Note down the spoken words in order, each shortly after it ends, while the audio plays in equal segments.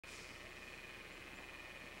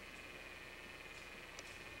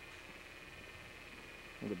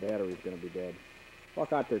The battery's going to be dead.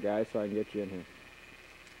 Walk out there, guys, so I can get you in here.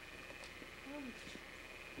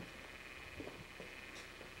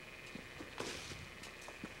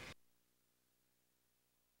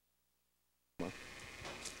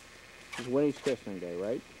 It's Winnie's christening day,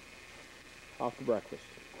 right? Off to breakfast.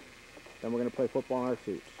 Then we're going to play football in our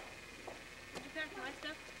suits. Did you pack my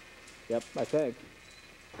stuff? Yep, I think.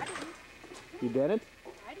 I didn't. You didn't?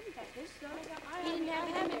 I didn't pack his stuff. He didn't have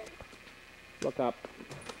it in there. Look up.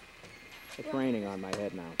 It's raining on my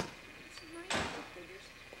head now.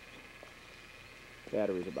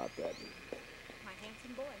 Battery's about dead. My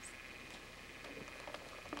handsome boys.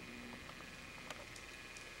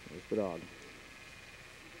 There's the dog.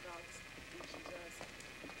 The dogs.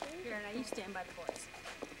 Here, now you stand by the boys.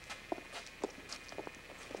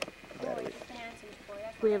 Battery. Boy, the handsome boy.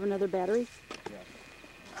 Do we have another battery? Yes.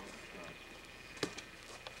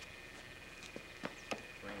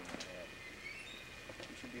 Raining on my head.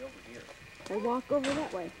 You should be over here. Or walk over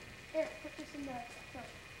that way. Here, put this in the truck.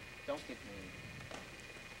 Don't get me.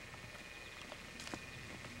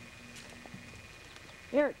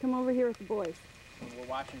 Eric, come over here with the boys. When we're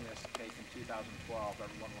watching this tape in 2012,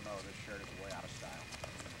 everyone will know this shirt is way out of style.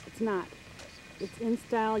 It's not. It's in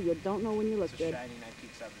style. You don't know when you look It's a good. shiny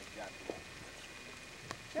 1970s jacket.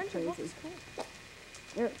 Your book is Crazy. cool.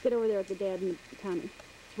 Eric, get over there with the dad and Tommy.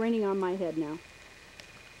 It's raining on my head now.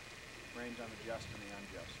 Rains on the just and the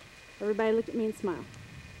unjust. Everybody look at me and smile.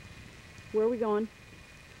 Where are we going?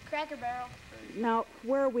 Cracker Barrel. Now,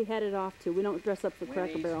 where are we headed off to? We don't dress up for Cracker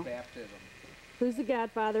Winnie's Barrel. baptism. Who's the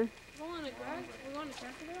godfather? We're going to Cracker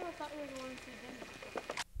Barrel? I thought we were going to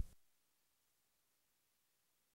dinner.